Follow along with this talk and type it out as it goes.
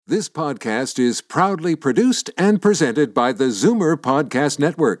This podcast is proudly produced and presented by the Zoomer Podcast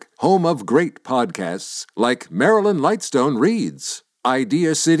Network, home of great podcasts like Marilyn Lightstone Reads,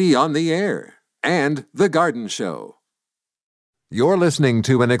 Idea City on the Air, and The Garden Show. You're listening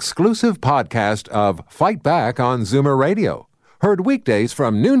to an exclusive podcast of Fight Back on Zoomer Radio, heard weekdays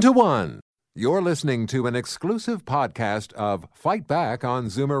from noon to 1. You're listening to an exclusive podcast of Fight Back on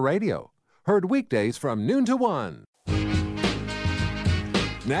Zoomer Radio, heard weekdays from noon to 1.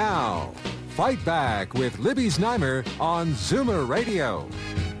 Now, Fight Back with Libby Znaimer on Zoomer Radio.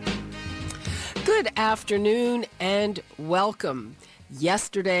 Good afternoon and welcome.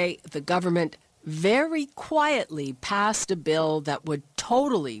 Yesterday, the government very quietly passed a bill that would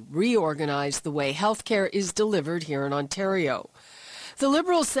totally reorganize the way healthcare is delivered here in Ontario. The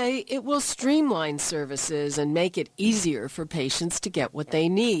Liberals say it will streamline services and make it easier for patients to get what they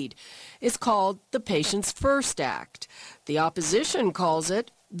need. It's called the Patients First Act. The opposition calls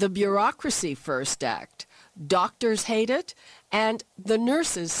it the Bureaucracy First Act. Doctors hate it, and the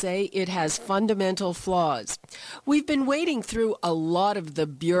nurses say it has fundamental flaws. We've been wading through a lot of the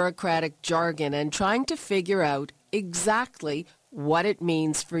bureaucratic jargon and trying to figure out exactly what it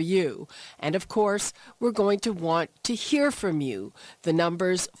means for you. And of course, we're going to want to hear from you. The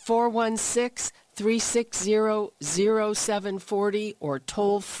number's 416-360-0740 or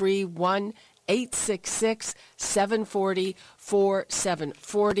toll-free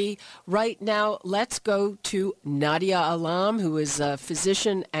 1-866-740-4740. Right now, let's go to Nadia Alam, who is a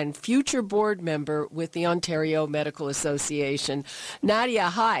physician and future board member with the Ontario Medical Association. Nadia,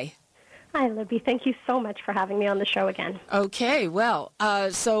 hi. Hi, Libby. Thank you so much for having me on the show again. Okay, well,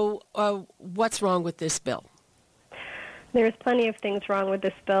 so what's wrong with this bill? There's plenty of things wrong with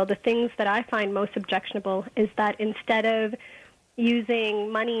this bill. The things that I find most objectionable is that instead of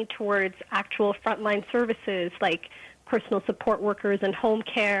using money towards actual frontline services like personal support workers and home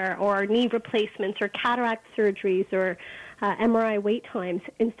care or knee replacements or cataract surgeries or MRI wait times,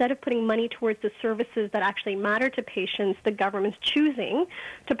 instead of putting money towards the services that actually matter to patients, the government's choosing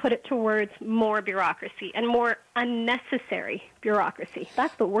to put it towards more bureaucracy and more unnecessary bureaucracy.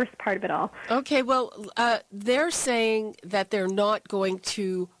 That's the worst part of it all. Okay, well, they're saying that they're not going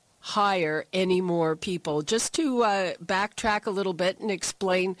to hire any more people. Just to backtrack a little bit and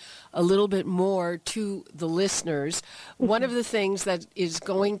explain a little bit more to the listeners, one of the things that is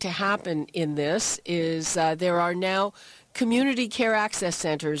going to happen in this is there are now community care access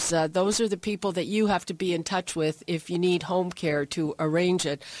centers. Those are the people that you have to be in touch with if you need home care to arrange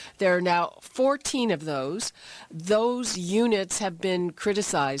it. There are now 14 of those. Those units have been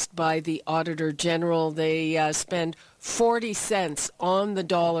criticized by the Auditor General. They spend 40 cents on the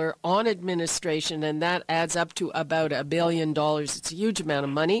dollar on administration, and that adds up to about $1 billion. It's a huge amount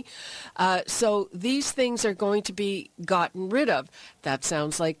of money. So these things are going to be gotten rid of. That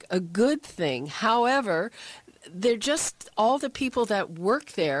sounds like a good thing. However, they're just, all the people that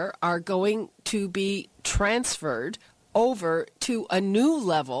work there are going to be transferred over to a new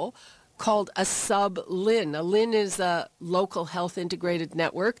level called a sub-LHIN. A LHIN is a local health integrated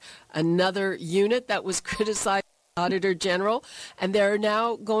network, another unit that was criticized by the Auditor General, and there are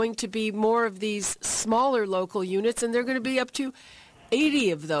now going to be more of these smaller local units, and they're going to be up to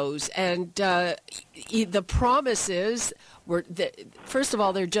 80 of those. And the promise is, first of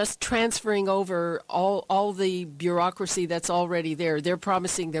all, they're just transferring over all the bureaucracy that's already there. They're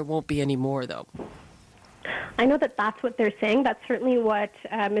promising there won't be any more, though. I know that that's what they're saying. That's certainly what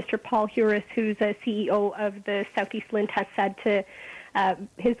Mr. Paul Heuris, who's a CEO of the Southeast LHIN, has said to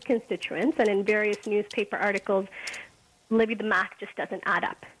his constituents, and in various newspaper articles. Libby, the math just doesn't add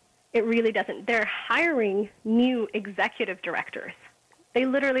up. It really doesn't. They're hiring new executive directors. They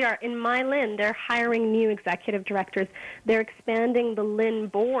literally are. In my LHIN, they're hiring new executive directors. They're expanding the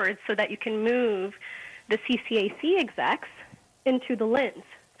LHIN board so that you can move the CCAC execs into the LHINs.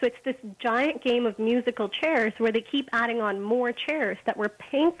 So it's this giant game of musical chairs where they keep adding on more chairs that we're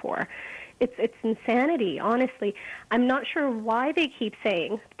paying for. It's insanity, honestly. I'm not sure why they keep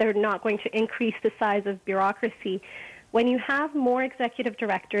saying they're not going to increase the size of bureaucracy. When you have more executive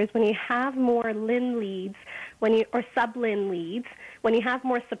directors, when you have more LHIN leads, or sub-LHIN leads, when you have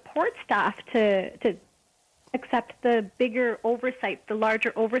more support staff to accept the bigger oversight, the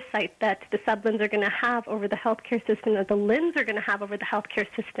larger oversight that the sub-LHINs are going to have over the healthcare system, that the LHINs are going to have over the healthcare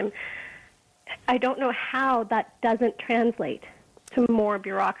system, I don't know how that doesn't translate to more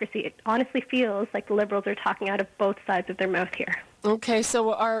bureaucracy. It honestly feels like the Liberals are talking out of both sides of their mouth here. Okay,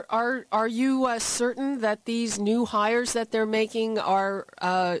 so are you certain that these new hires that they're making are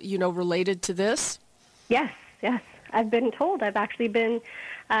related to this? Yes. I've been told. I've actually been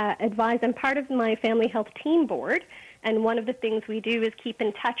advised. I'm part of my family health team board, And one of the things we do is keep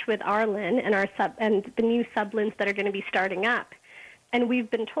in touch with our LHIN and the new sub-LHINs that are going to be starting up. And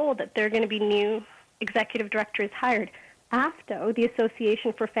we've been told that there are going to be new executive directors hired. AFTO, the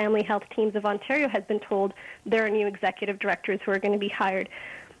Association for Family Health Teams of Ontario, has been told there are new executive directors who are going to be hired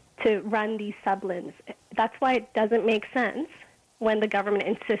to run these sub-LHINs. That's why it doesn't make sense when the government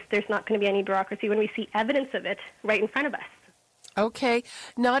insists there's not going to be any bureaucracy when we see evidence of it right in front of us. Okay.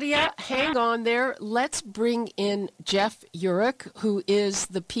 Nadia, hang on there. Let's bring in Jeff Urich, who is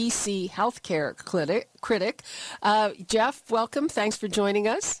the PC Healthcare critic. Jeff, welcome. Thanks for joining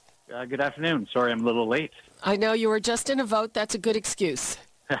us. Good afternoon. Sorry I'm a little late. I know you were just in a vote. That's a good excuse.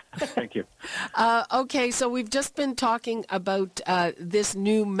 Thank you. Okay, so we've just been talking about this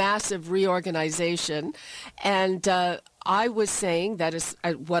new massive reorganization, and I was saying that is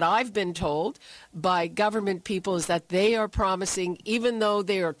what I've been told by government people is that they are promising, even though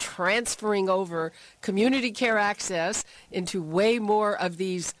they are transferring over community care access into way more of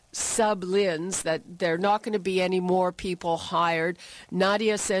these sub-LHINs, that there are not going to be any more people hired.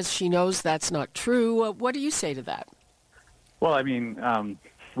 Nadia says she knows that's not true. What do you say to that? Well, I mean,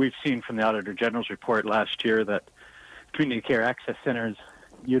 we've seen from the Auditor General's report last year that community care access centers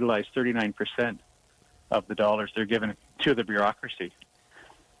utilize 39% of the dollars they're given to the bureaucracy.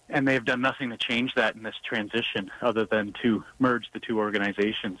 And they've done nothing to change that in this transition other than to merge the two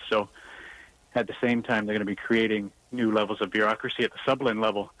organizations. So at the same time, they're going to be creating new levels of bureaucracy at the sub-LHIN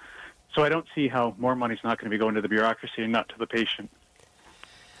level. So I don't see how more money's not going to be going to the bureaucracy and not to the patient.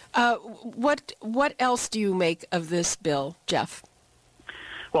 What else do you make of this bill, Jeff?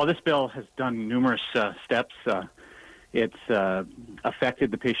 Well, this bill has done numerous steps. It's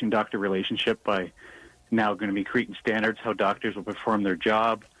affected the patient-doctor relationship by now going to be creating standards how doctors will perform their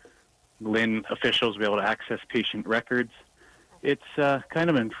job. LHIN officials will be able to access patient records. It's kind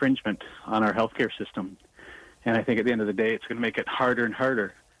of an infringement on our healthcare system. And I think at the end of the day, it's going to make it harder and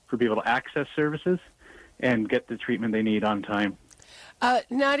harder for people to access services and get the treatment they need on time.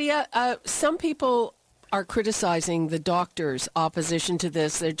 Nadia, some people are criticizing the doctors' opposition to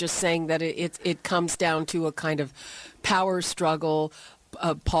this. They're just saying that it comes down to a kind of power struggle,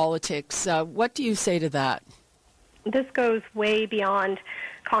 politics. What do you say to that? This goes way beyond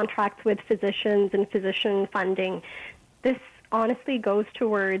contracts with physicians and physician funding. This honestly goes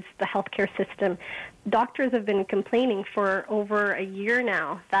towards the healthcare system. Doctors have been complaining for over a year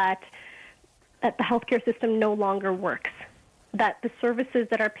now that the healthcare system no longer works, that the services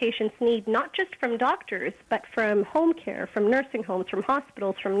that our patients need, not just from doctors, but from home care, from nursing homes, from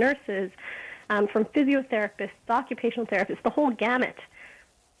hospitals, from nurses, from physiotherapists, occupational therapists, the whole gamut,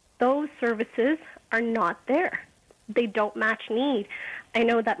 those services are not there. They don't match need. I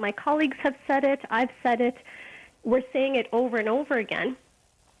know that my colleagues have said it. I've said it. We're saying it over and over again.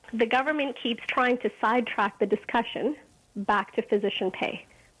 The government keeps trying to sidetrack the discussion back to physician pay.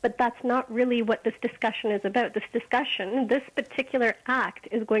 But that's not really what this discussion is about. This particular act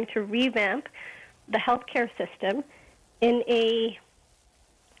is going to revamp the healthcare system in a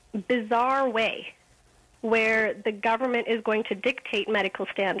bizarre way where the government is going to dictate medical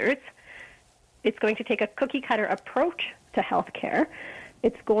standards. It's going to take a cookie-cutter approach to healthcare.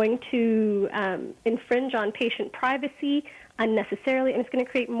 It's going to infringe on patient privacy unnecessarily, and it's going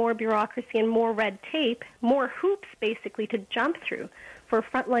to create more bureaucracy and more red tape, more hoops basically to jump through for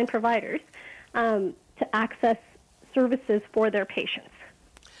frontline providers to access services for their patients.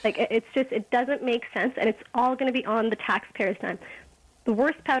 Like, it doesn't make sense, and it's all going to be on the taxpayers' dime. The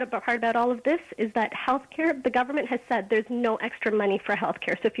worst part about all of this is that healthcare, the government has said there's no extra money for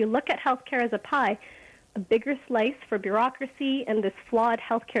healthcare. So if you look at healthcare as a pie, a bigger slice for bureaucracy and this flawed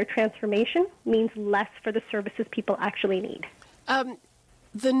healthcare transformation means less for the services people actually need.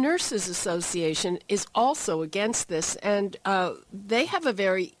 The Nurses Association is also against this, and they have a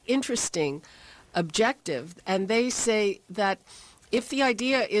very interesting objective, and they say that if the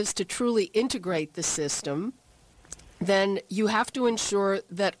idea is to truly integrate the system, then you have to ensure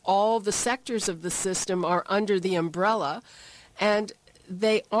that all the sectors of the system are under the umbrella, and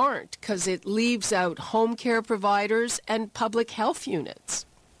they aren't, because it leaves out home care providers and public health units.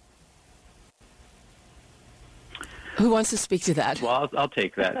 Who wants to speak to that? Well, I'll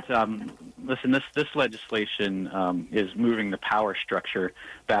take that. Listen, this legislation is moving the power structure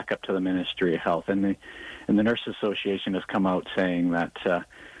back up to the Ministry of Health, and the Nurses Association has come out saying that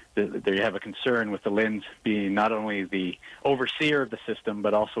they have a concern with the LHINs being not only the overseer of the system,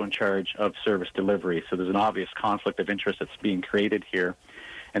 but also in charge of service delivery. So there's an obvious conflict of interest that's being created here.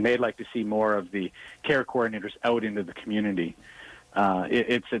 And they'd like to see more of the care coordinators out into the community.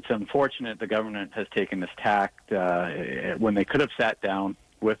 It's unfortunate the government has taken this tact when they could have sat down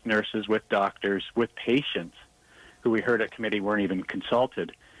with nurses, with doctors, with patients, who we heard at committee weren't even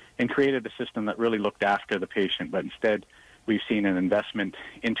consulted, and created a system that really looked after the patient. But instead, we've seen an investment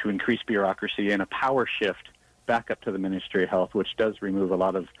into increased bureaucracy and a power shift back up to the Ministry of Health, which does remove a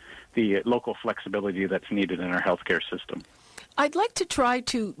lot of the local flexibility that's needed in our healthcare system. I'd like to try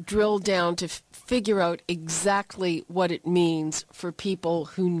to drill down to figure out exactly what it means for people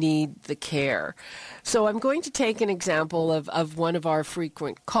who need the care. So I'm going to take an example of one of our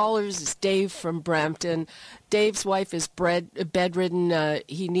frequent callers. It's Dave from Brampton. Dave's wife is bedridden.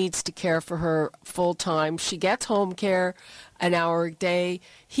 He needs to care for her full time. She gets home care an hour a day.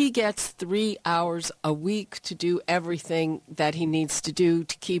 He gets 3 hours a week to do everything that he needs to do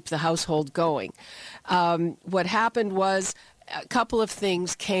to keep the household going. What happened was a couple of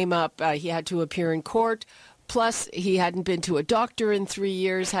things came up. He had to appear in court. Plus, he hadn't been to a doctor in 3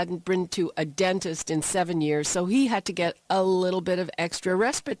 years, hadn't been to a dentist in 7 years. So he had to get a little bit of extra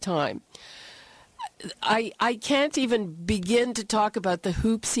respite time. I can't even begin to talk about the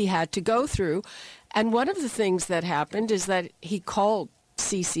hoops he had to go through. And one of the things that happened is that he called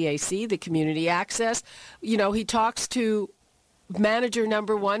CCAC, the Community Access. You know, he talks to manager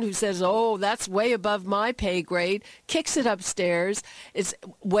number one who says, oh, that's way above my pay grade, kicks it upstairs. It's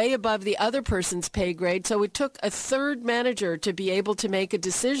way above the other person's pay grade. So it took a third manager to be able to make a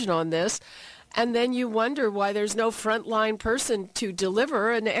decision on this. And then you wonder why there's no frontline person to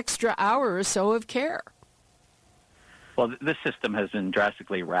deliver an extra hour or so of care. Well, this system has been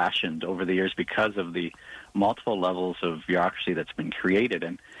drastically rationed over the years because of the multiple levels of bureaucracy that's been created.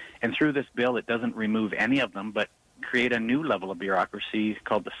 And through this bill, it doesn't remove any of them, but create a new level of bureaucracy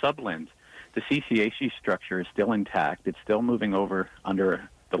called the sub-LHINs. The CCAC structure is still intact. It's still moving over under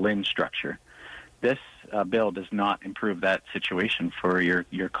the LHIN structure. This bill does not improve that situation for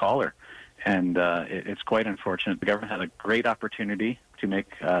your caller. And it's quite unfortunate. The government had a great opportunity to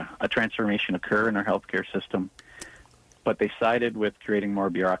make a transformation occur in our healthcare system, but they sided with creating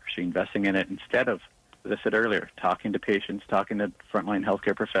more bureaucracy, investing in it, instead of, as I said earlier, talking to patients, talking to frontline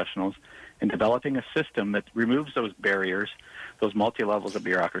healthcare professionals, and developing a system that removes those barriers, those multi-levels of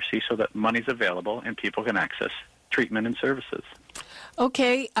bureaucracy, so that money's available and people can access treatment and services.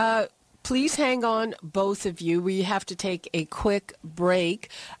 Okay, please hang on, both of you. We have to take a quick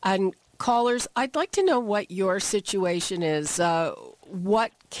break. And callers, I'd like to know what your situation is.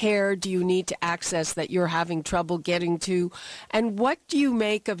 What care do you need to access that you're having trouble getting to? And what do you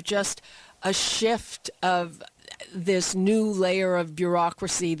make of just a shift of this new layer of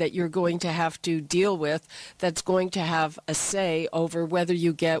bureaucracy that you're going to have to deal with that's going to have a say over whether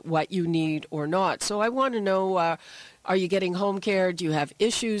you get what you need or not? So I want to know, are you getting home care? Do you have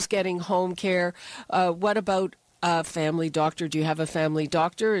issues getting home care? What about a family doctor? Do you have a family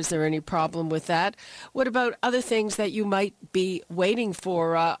doctor? Is there any problem with that? What about other things that you might be waiting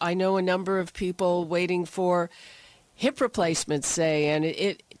for? I know a number of people waiting for hip replacements, say, and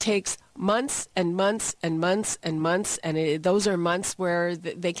it takes months and months and months and months, and those are months where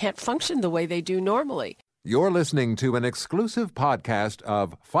they can't function the way they do normally. You're listening to an exclusive podcast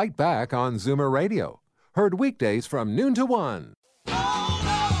of Fight Back on Zoomer Radio. Heard weekdays from noon to 1.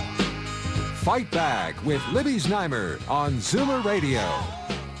 Fight Back with Libby Znaimer on Zoomer Radio.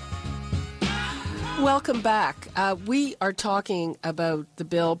 Welcome back. We are talking about the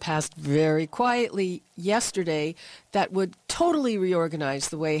bill passed very quietly yesterday that would totally reorganize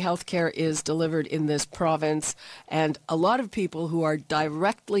the way healthcare is delivered in this province. And a lot of people who are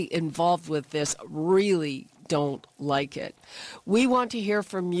directly involved with this really don't like it. We want to hear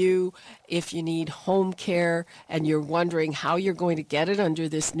from you if you need home care and you're wondering how you're going to get it under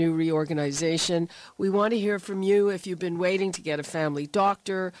this new reorganization. We want to hear from you if you've been waiting to get a family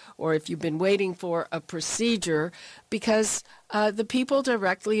doctor or if you've been waiting for a procedure, because the people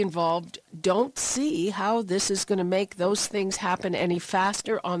directly involved don't see how this is going to make those things happen any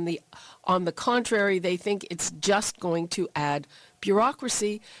faster. On the contrary, they think it's just going to add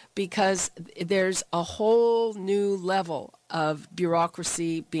bureaucracy, because there's a whole new level of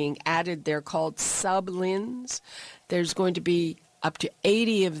bureaucracy being added. They're called sub-LHINs. There's going to be up to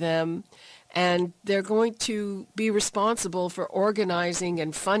 80 of them, and they're going to be responsible for organizing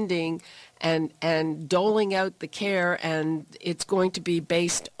and funding and doling out the care, and it's going to be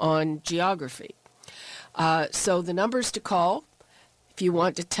based on geography. So the numbers to call, if you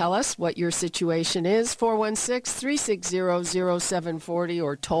want to tell us what your situation is, 416-360-0740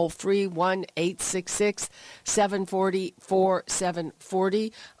 or toll-free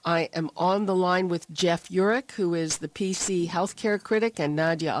 1-866-740-4740. I am on the line with Jeff Urich, who is the PC healthcare critic, and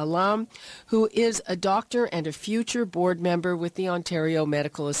Nadia Alam, who is a doctor and a future board member with the Ontario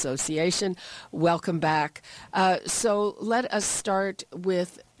Medical Association. Welcome back. So let us start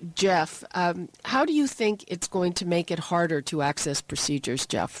with Jeff. How do you think it's going to make it harder to access procedures,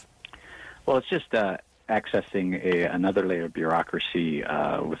 Jeff? Well, it's just accessing another layer of bureaucracy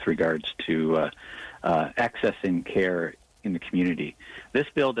with regards to accessing care in the community. This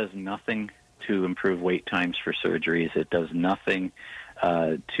bill does nothing to improve wait times for surgeries. It does nothing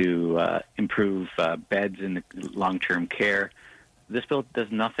to improve beds in the long-term care. This bill does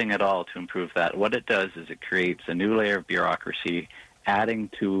nothing at all to improve that. What it does is it creates a new layer of bureaucracy, adding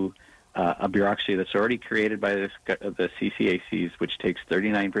to a bureaucracy that's already created by the CCACs, which takes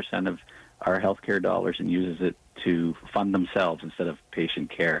 39% of our healthcare dollars and uses it to fund themselves instead of patient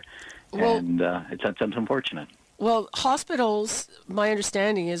care. Well, and it's unfortunate. Well, hospitals, my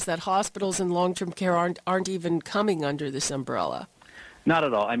understanding is that hospitals and long-term care aren't even coming under this umbrella. Not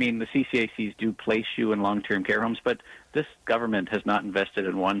at all. I mean, the CCACs do place you in long-term care homes, but this government has not invested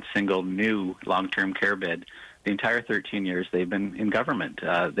in one single new long-term care bed. The entire 13 years they've been in government.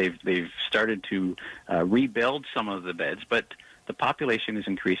 They've started to rebuild some of the beds, but the population is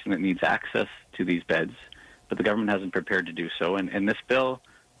increasing that needs access to these beds, but the government hasn't prepared to do so, and this bill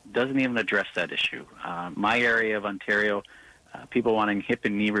doesn't even address that issue. My area of Ontario, people wanting hip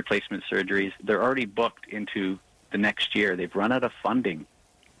and knee replacement surgeries, they're already booked into the next year. They've run out of funding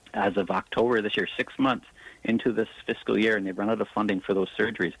as of October this year, 6 months into this fiscal year, and they've run out of funding for those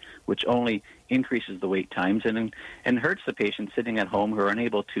surgeries, which only increases the wait times and hurts the patients sitting at home who are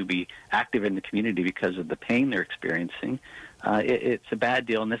unable to be active in the community because of the pain they're experiencing. It's a bad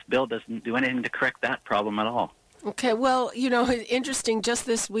deal, and this bill doesn't do anything to correct that problem at all. Okay, well, interesting. Just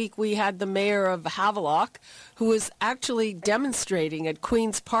this week we had the mayor of Havelock who was actually demonstrating at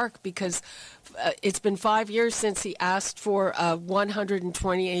Queen's Park because it's been 5 years since he asked for a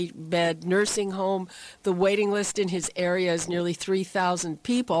 128-bed nursing home. The waiting list in his area is nearly 3,000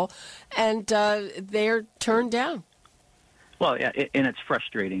 people, and they're turned down. Well, yeah, and it's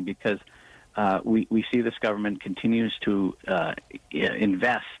frustrating because we see this government continues to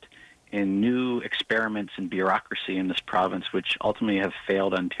invest in new experiments in bureaucracy in this province, which ultimately have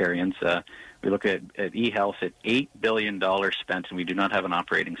failed Ontarians. We look at e-health at $8 billion spent, and we do not have an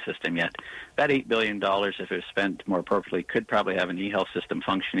operating system yet. That $8 billion, if it was spent more appropriately, could probably have an e-health system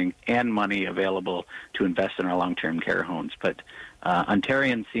functioning and money available to invest in our long-term care homes. But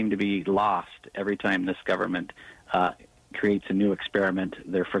Ontarians seem to be lost every time this government creates a new experiment.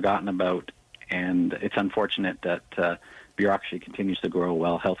 They're forgotten about, and it's unfortunate that bureaucracy continues to grow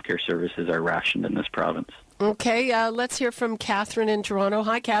while healthcare services are rationed in this province. Okay, let's hear from Catherine in Toronto.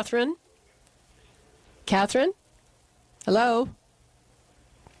 Hi, Catherine. Catherine? Hello?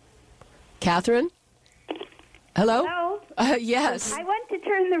 Catherine? Hello? Hello? Yes. I want to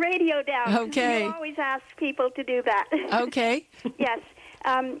turn the radio down. Okay. You always ask people to do that. Okay. Yes.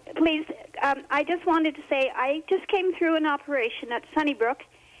 Please, I just wanted to say I just came through an operation at Sunnybrook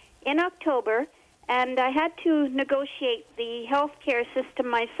in October, and I had to negotiate the healthcare system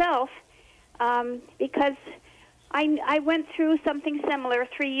myself because I went through something similar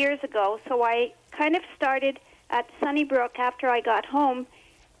 3 years ago. So I kind of started at Sunnybrook after I got home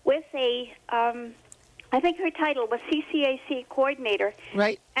with I think her title was CCAC coordinator.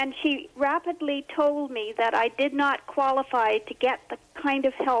 Right. And she rapidly told me that I did not qualify to get the kind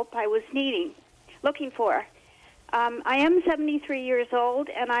of help I was looking for. I am 73 years old,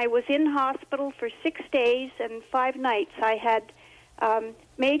 and I was in hospital for 6 days and 5 nights. I had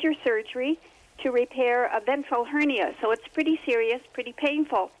major surgery to repair a ventral hernia, so it's pretty serious, pretty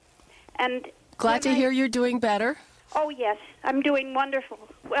painful. And glad to hear you're doing better. Oh, yes, I'm doing wonderful.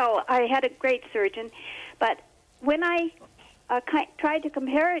 Well, I had a great surgeon, but when I tried to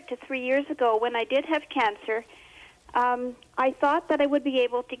compare it to 3 years ago when I did have cancer, I thought that I would be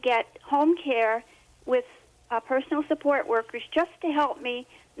able to get home care with personal support workers just to help me,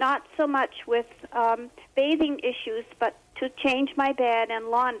 not so much with bathing issues, but to change my bed and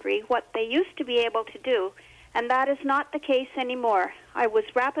laundry, what they used to be able to do. And that is not the case anymore. I was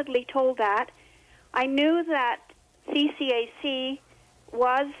rapidly told that. I knew that CCAC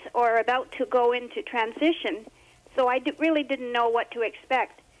was or about to go into transition, so I really didn't know what to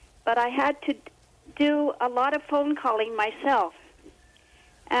expect. But I had to do a lot of phone calling myself.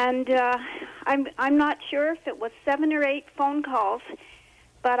 And I'm not sure if it was 7 or 8 phone calls,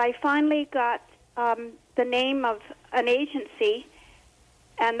 but I finally got the name of an agency,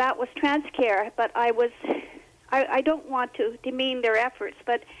 and that was TransCare. But I don't want to demean their efforts,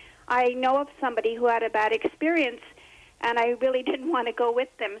 but I know of somebody who had a bad experience, and I really didn't want to go with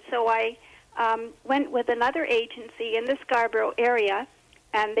them. So I went with another agency in the Scarborough area,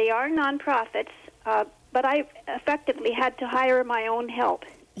 and they are nonprofits, but I effectively had to hire my own help.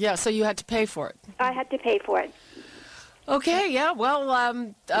 Yeah, so you had to pay for it. I had to pay for it. Okay, yeah.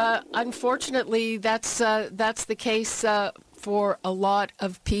 Well, unfortunately, that's the case for a lot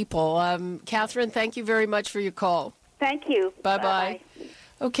of people. Catherine, thank you very much for your call. Thank you. Bye-bye.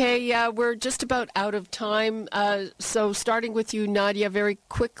 Okay, we're just about out of time. So starting with you, Nadia, very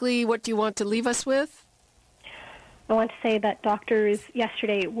quickly, what do you want to leave us with? I want to say that doctors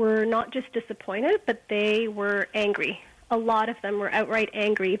yesterday were not just disappointed, but they were angry. A lot of them were outright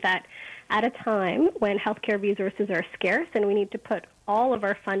angry that at a time when healthcare resources are scarce and we need to put all of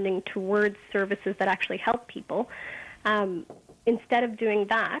our funding towards services that actually help people, instead of doing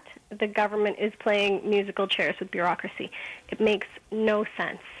that, the government is playing musical chairs with bureaucracy. It makes no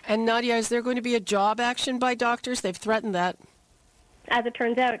sense. And Nadia, is there going to be a job action by doctors? They've threatened that. As it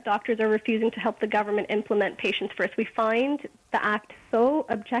turns out, doctors are refusing to help the government implement Patients First. We find the act so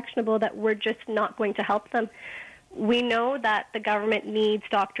objectionable that we're just not going to help them. We know that the government needs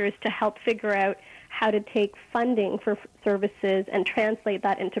doctors to help figure out how to take funding for services and translate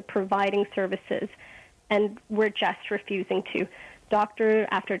that into providing services, and we're just refusing to. Doctor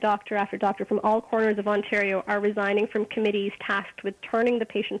after doctor after doctor from all corners of Ontario are resigning from committees tasked with turning the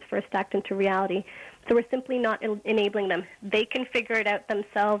Patients First Act into reality. So we're simply not enabling them. They can figure it out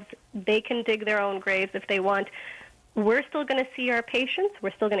themselves. They can dig their own graves if they want. We're still going to see our patients.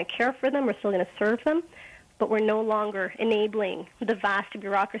 We're still going to care for them. We're still going to serve them. But we're no longer enabling the vast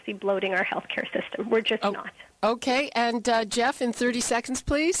bureaucracy bloating our healthcare system. We're just not. Okay. And Jeff, in 30 seconds,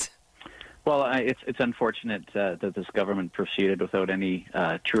 please. Well, it's unfortunate that this government proceeded without any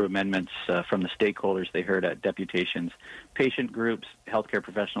true amendments from the stakeholders they heard at deputations. Patient groups, healthcare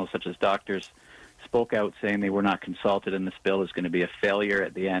professionals such as doctors, spoke out saying they were not consulted, and this bill is going to be a failure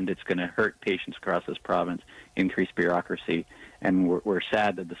at the end. It's going to hurt patients across this province, increase bureaucracy, and we're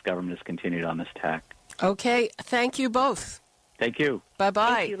sad that this government has continued on this tack. Okay. Thank you both. Thank you.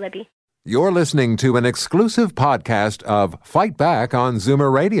 Bye-bye. Thank you, Libby. You're listening to an exclusive podcast of Fight Back on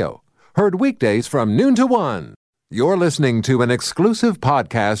Zoomer Radio. Heard weekdays from noon to 1. You're listening to an exclusive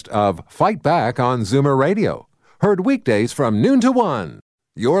podcast of Fight Back on Zoomer Radio. Heard weekdays from noon to 1.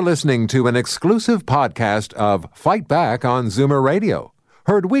 You're listening to an exclusive podcast of Fight Back on Zoomer Radio.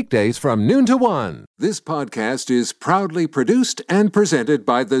 Heard weekdays from noon to 1. This podcast is proudly produced and presented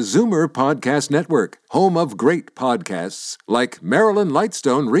by the Zoomer Podcast Network, home of great podcasts like Marilyn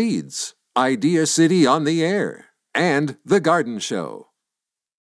Lightstone Reads, Idea City on the Air, and The Garden Show.